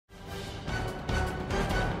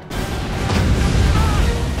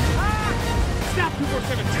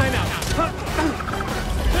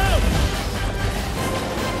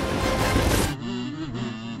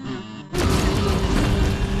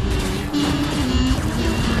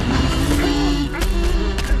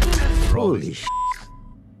Holy sh**.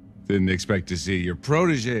 Didn't expect to see your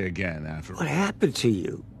protege again after... What happened to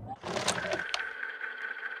you?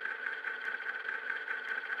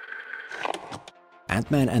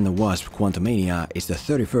 Ant-Man and the Wasp: Quantumania is the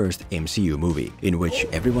 31st MCU movie, in which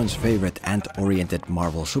everyone's favorite ant-oriented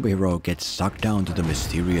Marvel superhero gets sucked down to the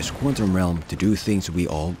mysterious quantum realm to do things we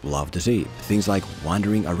all love to see. Things like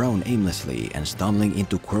wandering around aimlessly and stumbling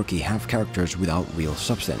into quirky half-characters without real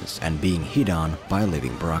substance, and being hit on by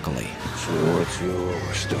living broccoli. So what's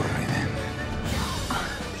your story then?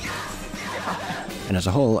 And as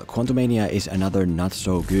a whole, Quantumania is another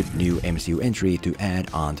not-so-good new MCU entry to add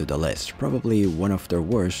onto the list, probably one of their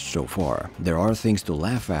worst so far. There are things to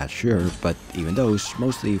laugh at, sure, but even those,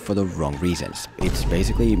 mostly for the wrong reasons. It's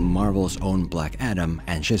basically Marvel's own Black Adam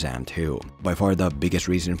and Shazam 2. By far the biggest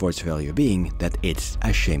reason for its failure being that it's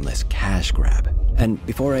a shameless cash grab. And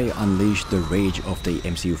before I unleash the rage of the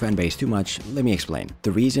MCU fanbase too much, let me explain.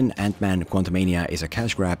 The reason Ant-Man Quantumania is a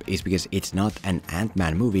cash grab is because it's not an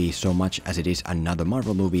Ant-Man movie so much as it is another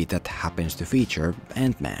Marvel movie that happens to feature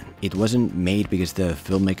Ant-Man. It wasn't made because the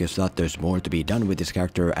filmmakers thought there's more to be done with this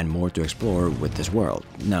character and more to explore with this world.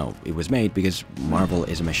 No, it was made because Marvel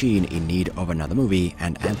is a machine in need of another movie,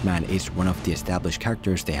 and Ant-Man is one of the established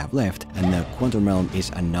characters they have left, and the Quantum Realm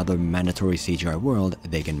is another mandatory CGI world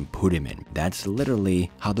they can put him in. That's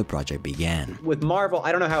literally how the project began. With Marvel,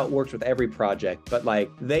 I don't know how it works with every project, but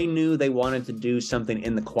like they knew they wanted to do something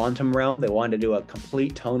in the quantum realm. They wanted to do a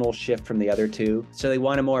complete tonal shift from the other two. So they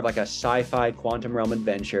wanted more of like a sci-fi quantum realm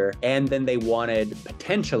adventure. And then they wanted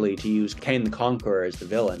potentially to use Kang the Conqueror as the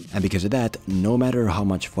villain. And because of that, no matter how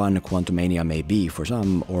much fun Quantumania may be for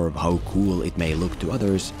some or how cool it may look to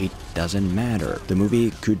others, it doesn't matter. The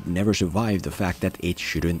movie could never survive the fact that it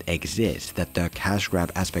shouldn't exist, that the cash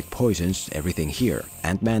grab aspect poisons everything here.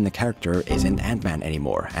 Ant-Man the character isn't Ant-Man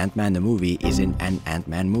anymore. Ant-Man the movie isn't an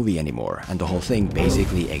Ant-Man movie anymore. And the whole thing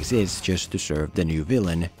basically exists just to serve the new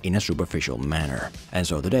villain in a superficial manner. And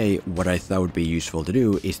so today, what I thought would be useful to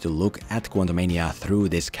do is to look at Quantumania through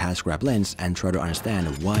this cash grab lens and try to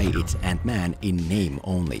understand why it's Ant-Man in name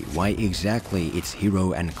only. Why exactly its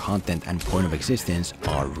hero and content and point of existence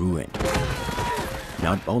are ruined.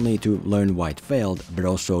 Not only to learn why it failed, but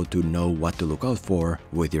also to know what to look out for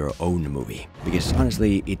with your own movie. Because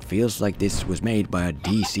honestly, it feels like this was made by a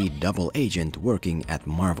DC double agent working at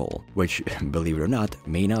Marvel, which, believe it or not,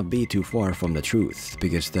 may not be too far from the truth,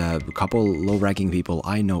 because the couple low-ranking people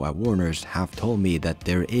I know at Warner's have told me that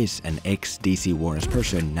there is an ex-DC Warner's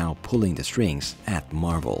person now pulling the strings at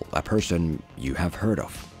Marvel, a person you have heard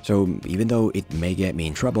of. So even though it may get me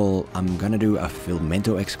in trouble, I'm gonna do a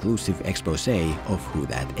Filmento exclusive expose of who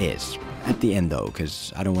that is. At the end though,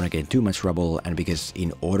 because I don't want to get in too much trouble, and because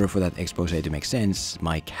in order for that expose to make sense,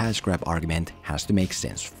 my cash grab argument has to make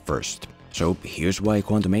sense first. So here's why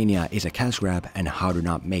Quantumania is a cash grab and how to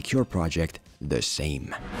not make your project the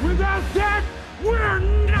same. Without that, we're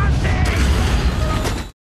nothing!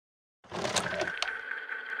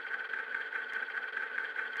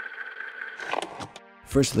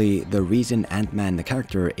 Firstly, the reason Ant-Man the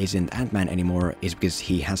character isn't Ant-Man anymore is because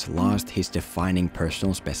he has lost his defining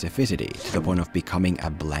personal specificity to the point of becoming a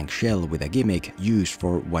blank shell with a gimmick used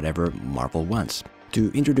for whatever Marvel wants. To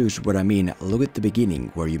introduce what I mean, look at the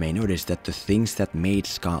beginning where you may notice that the things that made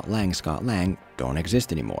Scott Lang don't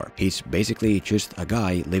exist anymore. He's basically just a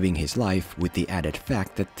guy living his life with the added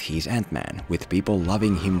fact that he's Ant-Man, with people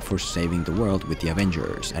loving him for saving the world with the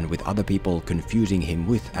Avengers, and with other people confusing him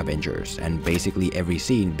with Avengers, and basically every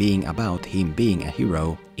scene being about him being a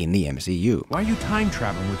hero in the MCU. Why are you time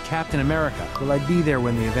traveling with Captain America? Will I be there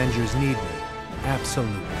when the Avengers need me?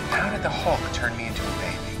 Absolutely. How did the Hulk turn me into a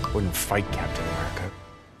baby? Wouldn't fight Captain America.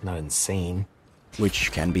 Not insane.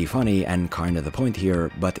 Which can be funny and kinda the point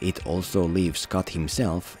here, but it also leaves Scott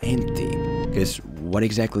himself empty. Because what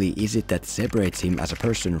exactly is it that separates him as a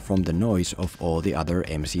person from the noise of all the other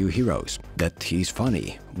MCU heroes? That he's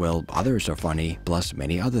funny. Well, others are funny, plus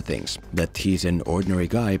many other things. That he's an ordinary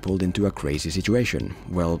guy pulled into a crazy situation.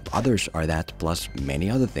 Well, others are that, plus many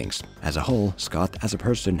other things. As a whole, Scott as a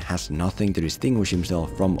person has nothing to distinguish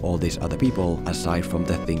himself from all these other people aside from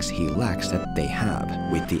the things he lacks that they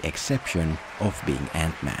have, with the exception of being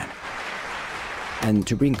Ant-Man. And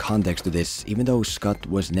to bring context to this, even though Scott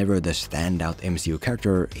was never the standout MCU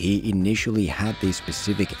character, he initially had these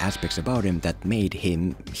specific aspects about him that made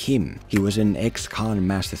him him. He was an ex-con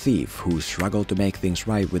master thief who struggled to make things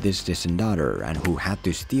right with his distant daughter and who had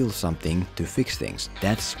to steal something to fix things.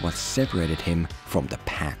 That's what separated him from the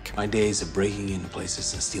pack. My days of breaking into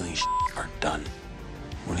places and stealing shit are done.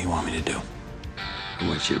 What do you want me to do? I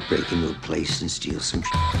want you to break into a place and steal some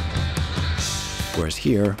shit. Whereas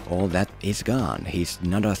here, all that is gone. He's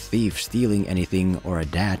not a thief stealing anything or a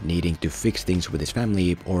dad needing to fix things with his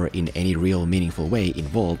family or in any real meaningful way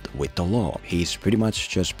involved with the law. He's pretty much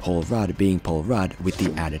just Paul Rudd being Paul Rudd with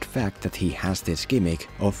the added fact that he has this gimmick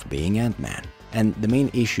of being Ant-Man. And the main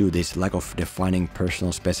issue this lack of defining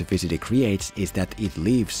personal specificity creates is that it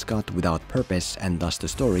leaves Scott without purpose and thus the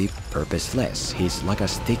story purposeless. He's like a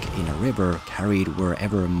stick in a river carried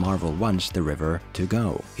wherever Marvel wants the river to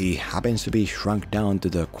go. He happens to be shrunk down to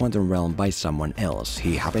the quantum realm by someone else.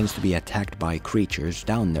 He happens to be attacked by creatures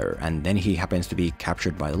down there, and then he happens to be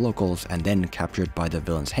captured by the locals and then captured by the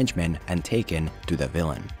villain's henchmen and taken to the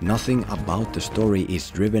villain. Nothing about the story is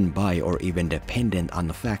driven by or even dependent on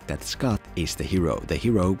the fact that Scott is the hero. The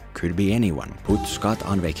hero could be anyone. Put Scott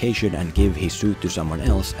on vacation and give his suit to someone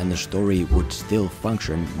else and the story would still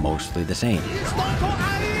function mostly the same.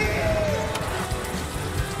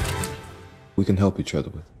 We can help each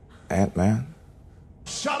other with Ant-Man.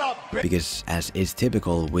 Shut up, bitch! Because as is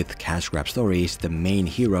typical with cash grab stories, the main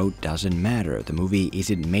hero doesn't matter. The movie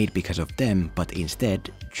isn't made because of them, but instead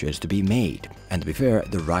just to be made. And to be fair,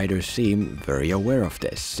 the writers seem very aware of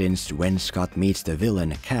this, since when Scott meets the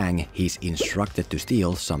villain Kang, he's instructed to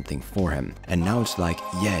steal something for him. And now it's like,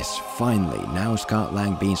 yes, finally, now Scott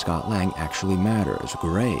Lang being Scott Lang actually matters.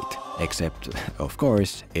 Great. Except, of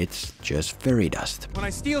course, it's just fairy dust. When I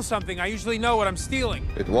steal something, I usually know what I'm stealing.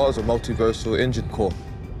 It was a multiversal engine core.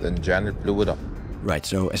 Then Janet blew it up. Right,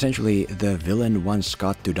 so essentially the villain wants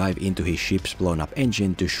Scott to dive into his ship's blown up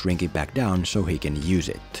engine to shrink it back down so he can use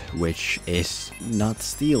it, which is not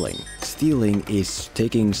stealing. Stealing is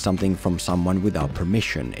taking something from someone without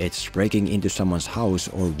permission. It's breaking into someone's house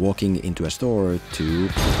or walking into a store to...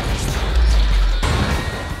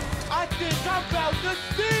 I think I'm about to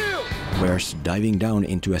steal! Whereas diving down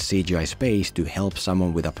into a CGI space to help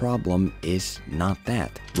someone with a problem is not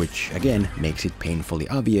that, which again makes it painfully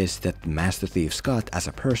obvious that Master Thief Scott as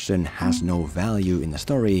a person has no value in the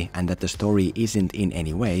story and that the story isn't in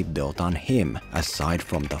any way built on him, aside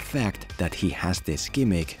from the fact that he has this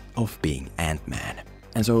gimmick of being Ant-Man.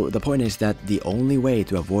 And so the point is that the only way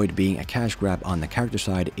to avoid being a cash grab on the character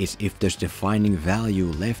side is if there's defining value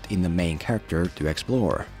left in the main character to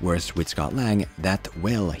explore. Whereas with Scott Lang, that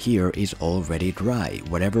well here is already dry.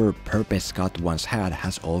 Whatever purpose Scott once had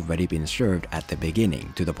has already been served at the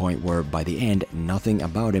beginning, to the point where by the end, nothing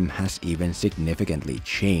about him has even significantly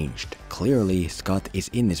changed. Clearly, Scott is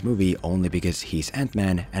in this movie only because he's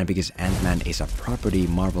Ant-Man and because Ant-Man is a property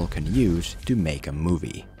Marvel can use to make a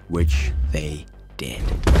movie, which they did.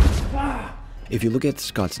 If you look at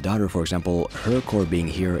Scott's daughter, for example, her core being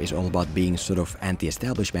here is all about being sort of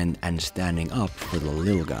anti-establishment and standing up for the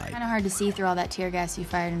little guy. Kinda hard to see through all that tear gas you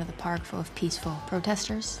fired into the park full of peaceful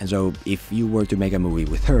protesters. And so, if you were to make a movie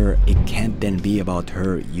with her, it can't then be about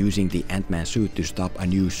her using the Ant-Man suit to stop a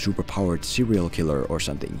new superpowered serial killer or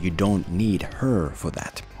something. You don't need her for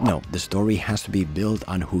that. No, the story has to be built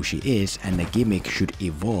on who she is and the gimmick should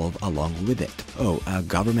evolve along with it. Oh, a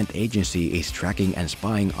government agency is tracking and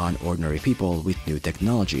spying on ordinary people with new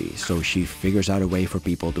technology, so she figures out a way for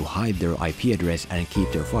people to hide their IP address and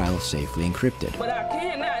keep their files safely encrypted. But I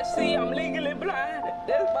cannot see, I'm legally blind.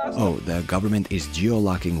 Oh, the government is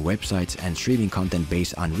geo-locking websites and streaming content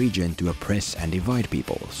based on region to oppress and divide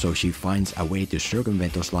people, so she finds a way to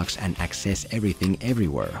circumvent those locks and access everything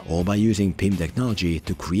everywhere, all by using PIM technology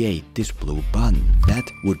to create this blue button. That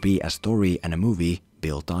would be a story and a movie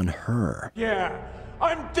built on her. Yeah,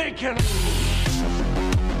 I'm thinking...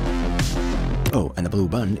 Oh, and the blue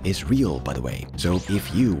button is real, by the way. So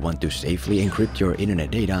if you want to safely encrypt your internet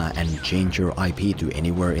data and change your IP to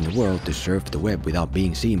anywhere in the world to surf the web without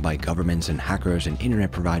being seen by governments and hackers and internet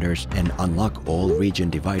providers, and unlock all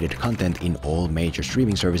region-divided content in all major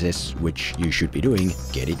streaming services, which you should be doing,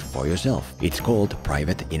 get it for yourself. It's called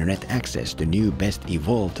Private Internet Access, the new best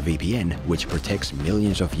evolved VPN, which protects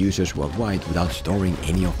millions of users worldwide without storing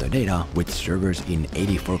any of their data, with servers in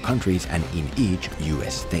 84 countries and in each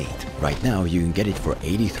US state. Right now, you can get it for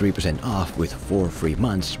 83% off with 4 free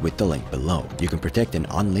months with the link below. You can protect an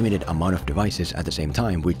unlimited amount of devices at the same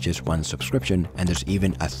time with just one subscription, and there's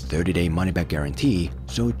even a 30-day money-back guarantee,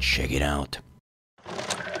 so check it out.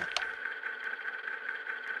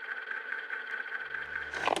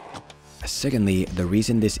 Secondly, the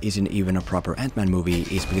reason this isn't even a proper Ant-Man movie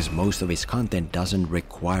is because most of its content doesn't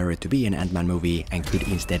require it to be an Ant-Man movie and could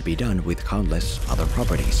instead be done with countless other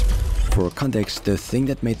properties. For context, the thing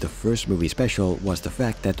that made the first movie special was the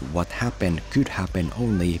fact that what happened could happen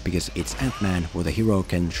only because it's Ant-Man where the hero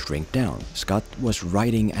can shrink down. Scott was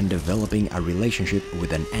writing and developing a relationship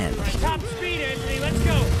with an ant. Top speed, Anthony, let's Let's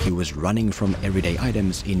go! He was running from everyday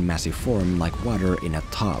items in massive form like water in a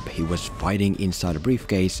tub. He was fighting inside a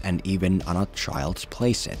briefcase and even on a child's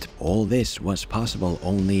playset. All this was possible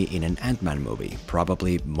only in an Ant-Man movie,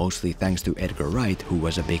 probably mostly thanks to Edgar Wright, who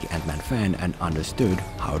was a big Ant-Man fan and understood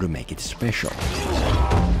how to make it special.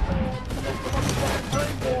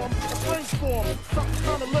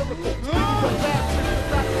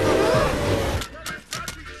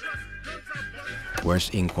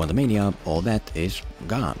 Whereas in Quantumania, all that is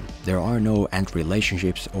gone. There are no ant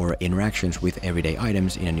relationships or interactions with everyday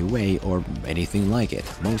items in a new way or anything like it.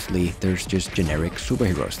 Mostly, there's just generic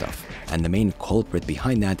superhero stuff. And the main culprit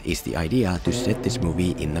behind that is the idea to set this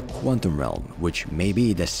movie in the quantum realm, which may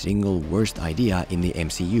be the single worst idea in the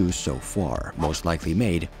MCU so far, most likely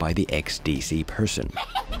made by the ex-DC person.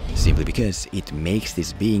 Simply because it makes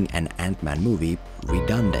this being an Ant-Man movie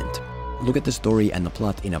redundant. Look at the story and the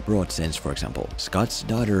plot in a broad sense, for example. Scott's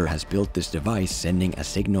daughter has built this device sending a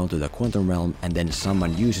signal to the quantum realm, and then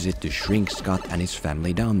someone uses it to shrink Scott and his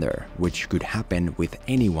family down there, which could happen with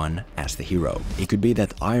anyone as the hero. It could be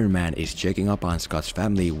that Iron Man is checking up on Scott's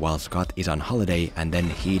family while Scott is on holiday, and then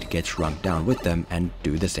he'd get shrunk down with them and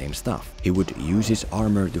do the same stuff. He would use his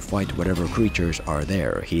armor to fight whatever creatures are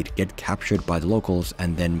there. He'd get captured by the locals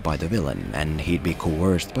and then by the villain, and he'd be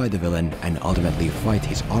coerced by the villain and ultimately fight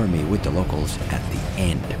his army with the locals at the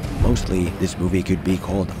end. Mostly, this movie could be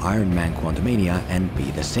called Iron Man Quantumania and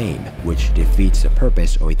be the same, which defeats the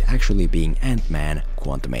purpose of it actually being Ant-Man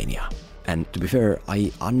Quantumania. And to be fair,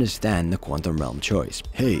 I understand the quantum realm choice.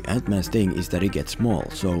 Hey, Ant-Man's thing is that he gets small,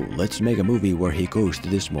 so let's make a movie where he goes to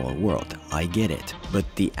this small world. I get it. But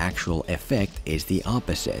the actual effect is the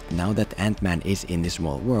opposite. Now that Ant-Man is in this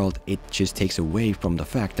small world, it just takes away from the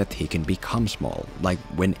fact that he can become small. Like,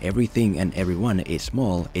 when everything and everyone is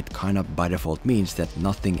small, it kind of by default means that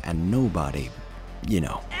nothing and nobody, you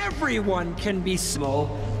know. Everyone can be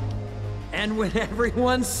small. And when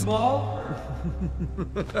everyone's small,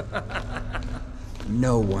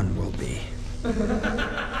 no one will be.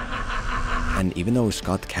 And even though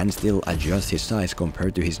Scott can still adjust his size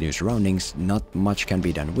compared to his new surroundings, not much can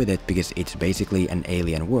be done with it because it's basically an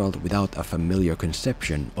alien world without a familiar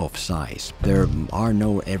conception of size. There are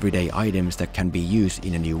no everyday items that can be used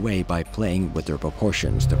in a new way by playing with their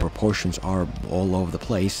proportions. The proportions are all over the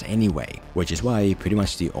place anyway, which is why pretty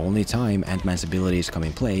much the only time Ant-Man's abilities come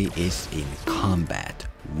in play is in combat.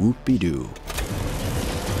 Whoopie-doo.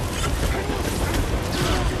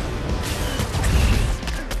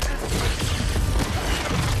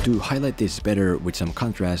 To highlight this better with some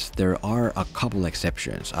contrast, there are a couple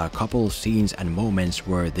exceptions, a couple scenes and moments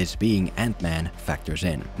where this being Ant-Man factors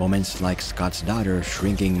in. Moments like Scott's daughter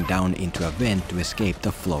shrinking down into a vent to escape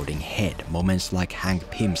the floating head. Moments like Hank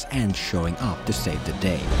Pym's aunt showing up to save the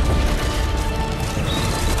day.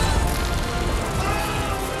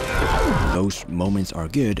 Those moments are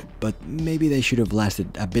good, but maybe they should have lasted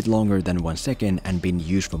a bit longer than 1 second and been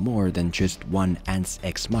used for more than just one Ants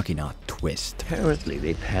Ex Machina twist. Apparently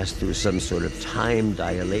they passed through some sort of time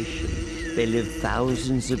dilation. They live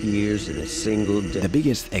thousands of years in a single day. The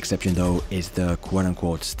biggest exception though is the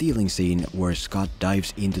quote-unquote stealing scene where Scott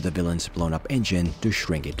dives into the villain's blown-up engine to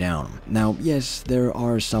shrink it down. Now, yes, there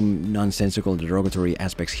are some nonsensical derogatory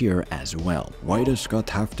aspects here as well. Why does Scott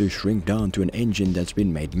have to shrink down to an engine that's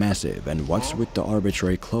been made massive, and what's with the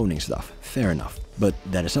arbitrary cloning stuff? Fair enough. But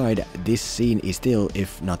that aside, this scene is still,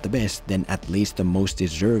 if not the best, then at least the most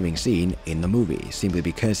deserving scene in the movie, simply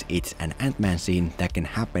because it's an Ant-Man scene that can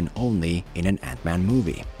happen only in an Ant-Man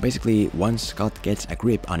movie. Basically, once Scott gets a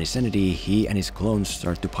grip on his sanity, he and his clones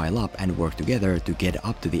start to pile up and work together to get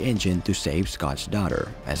up to the engine to save Scott's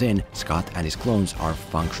daughter. As in, Scott and his clones are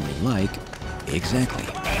functioning like... exactly.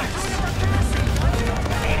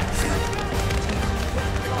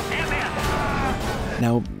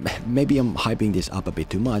 Now, maybe I'm hyping this up a bit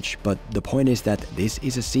too much, but the point is that this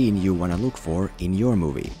is a scene you want to look for in your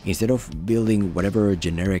movie. Instead of building whatever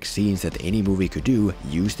generic scenes that any movie could do,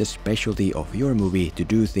 use the specialty of your movie to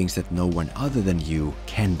do things that no one other than you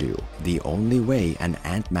can do. The only way an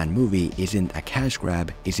Ant-Man movie isn't a cash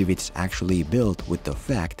grab is if it's actually built with the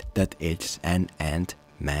fact that it's an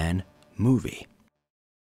Ant-Man movie.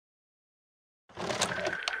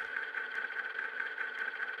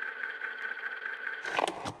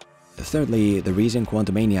 Thirdly, the reason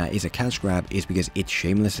Quantumania is a cash grab is because it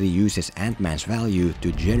shamelessly uses Ant-Man's value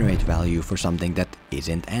to generate value for something that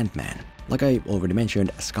isn't Ant-Man. Like I already mentioned,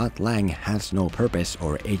 Scott Lang has no purpose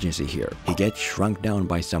or agency here. He gets shrunk down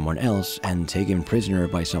by someone else and taken prisoner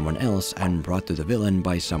by someone else and brought to the villain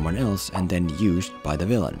by someone else and then used by the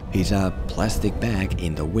villain. He's a plastic bag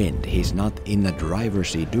in the wind. He's not in the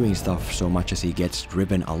driver's seat doing stuff so much as he gets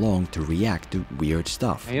driven along to react to weird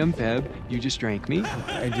stuff. I am Feb. You just drank me.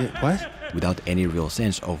 I did what? Without any real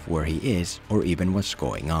sense of where he is or even what's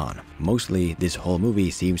going on. Mostly, this whole movie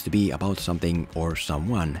seems to be about something or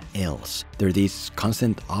someone else. There are these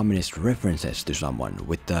constant ominous references to someone,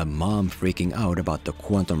 with the mom freaking out about the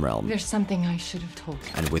quantum realm. There's something I should have told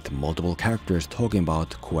you. And with multiple characters talking about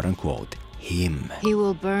quote-unquote him. He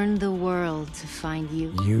will burn the world to find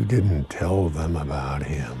you. You didn't tell them about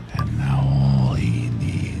him. And now all he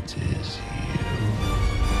needs is you.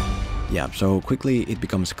 Yeah, so quickly it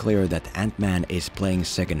becomes clear that Ant-Man is playing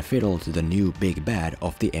second fiddle to the new big bad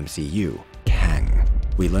of the MCU, Kang.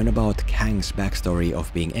 We learn about Kang's backstory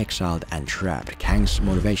of being exiled and trapped, Kang's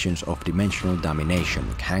motivations of dimensional domination,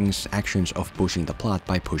 Kang's actions of pushing the plot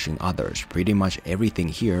by pushing others. Pretty much everything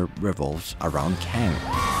here revolves around Kang.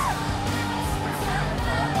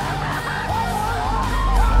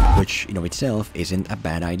 Which, in of itself, isn't a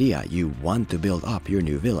bad idea. You want to build up your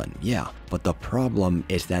new villain, yeah. But the problem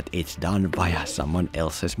is that it's done via someone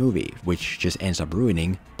else's movie, which just ends up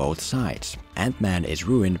ruining both sides. Ant-Man is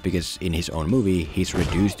ruined because in his own movie, he's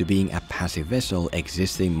reduced to being a passive vessel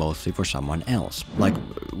existing mostly for someone else. Like,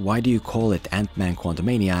 why do you call it Ant-Man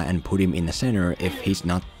Quantumania and put him in the center if he's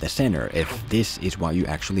not the center, if this is what you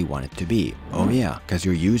actually want it to be? Oh yeah, because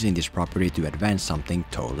you're using this property to advance something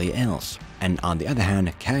totally else. And on the other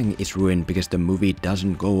hand, Kang is ruined because the movie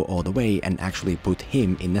doesn't go all the way and actually put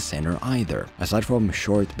him in the center either. Aside from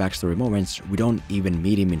short backstory moments, we don't even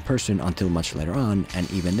meet him in person until much later on,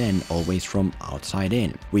 and even then always from outside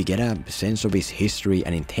in. We get a sense of his history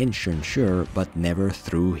and intention, sure, but never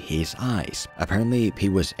through his eyes. Apparently he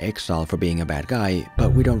was exiled for being a bad guy,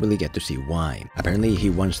 but we don't really get to see why. Apparently he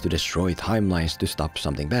wants to destroy timelines to stop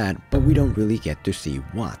something bad, but we don't really get to see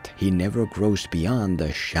what. He never grows beyond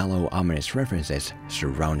the shallow, ominous references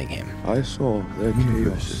surrounding him. I saw their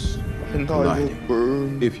chaos, and I will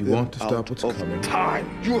burn. If you want to stop what's coming, Time.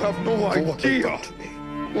 You have no idea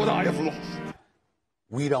what I have lost.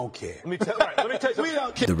 We don't care. Let me tell you. We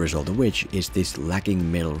don't care. The result of which is this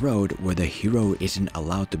lacking middle road where the hero isn't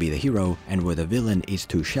allowed to be the hero and where the villain is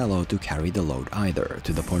too shallow to carry the load either,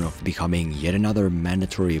 to the point of becoming yet another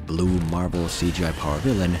mandatory blue Marvel CGI power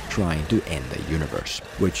villain trying to end the universe.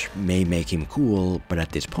 Which may make him cool, but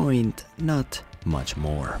at this point, not much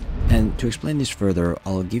more. And to explain this further,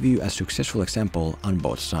 I'll give you a successful example on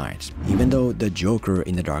both sides. Even though the Joker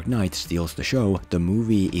in The Dark Knight steals the show, the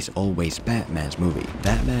movie is always Batman's movie.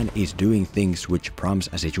 Batman is doing things which prompts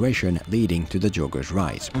a situation leading to the Joker's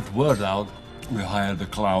rise. Put word out. We hired the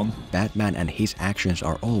clown. Batman and his actions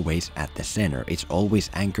are always at the center. It's always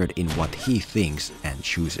anchored in what he thinks and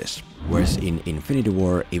chooses. Whereas in Infinity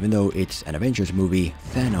War, even though it's an Avengers movie,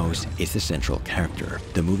 Thanos is the central character.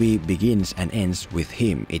 The movie begins and ends with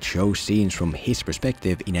him. It shows scenes from his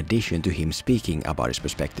perspective in addition to him speaking about his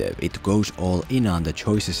perspective. It goes all in on the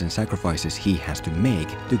choices and sacrifices he has to make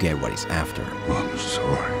to get what he's after. I'm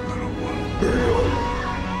sorry, little one.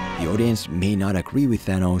 The audience may not agree with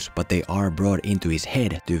Thanos, but they are brought into his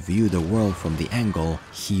head to view the world from the angle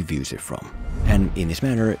he views it from. And in this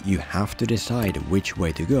manner, you have to decide which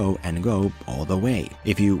way to go and go all the way.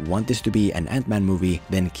 If you want this to be an Ant-Man movie,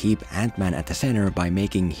 then keep Ant-Man at the center by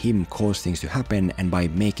making him cause things to happen and by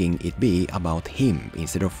making it be about him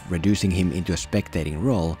instead of reducing him into a spectating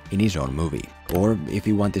role in his own movie. Or if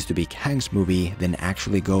you want this to be Kang's movie, then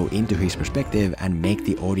actually go into his perspective and make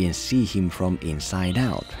the audience see him from inside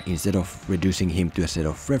out, instead of reducing him to a set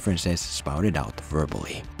of references spouted out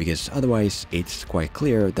verbally. Because otherwise, it's quite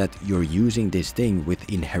clear that you're using this thing with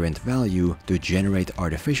inherent value to generate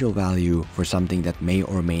artificial value for something that may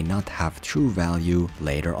or may not have true value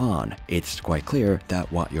later on. It's quite clear that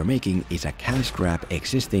what you're making is a cash grab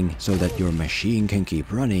existing so that your machine can keep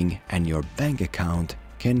running and your bank account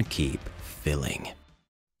can keep filling.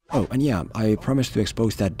 Oh, and yeah, I promised to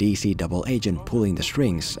expose that DC double agent pulling the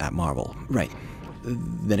strings at Marvel. Right.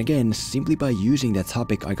 Then again, simply by using that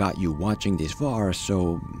topic I got you watching this far,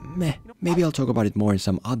 so maybe I'll talk about it more in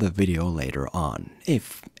some other video later on,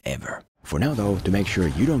 if ever. For now though, to make sure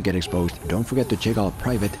you don't get exposed, don't forget to check out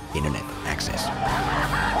private internet access.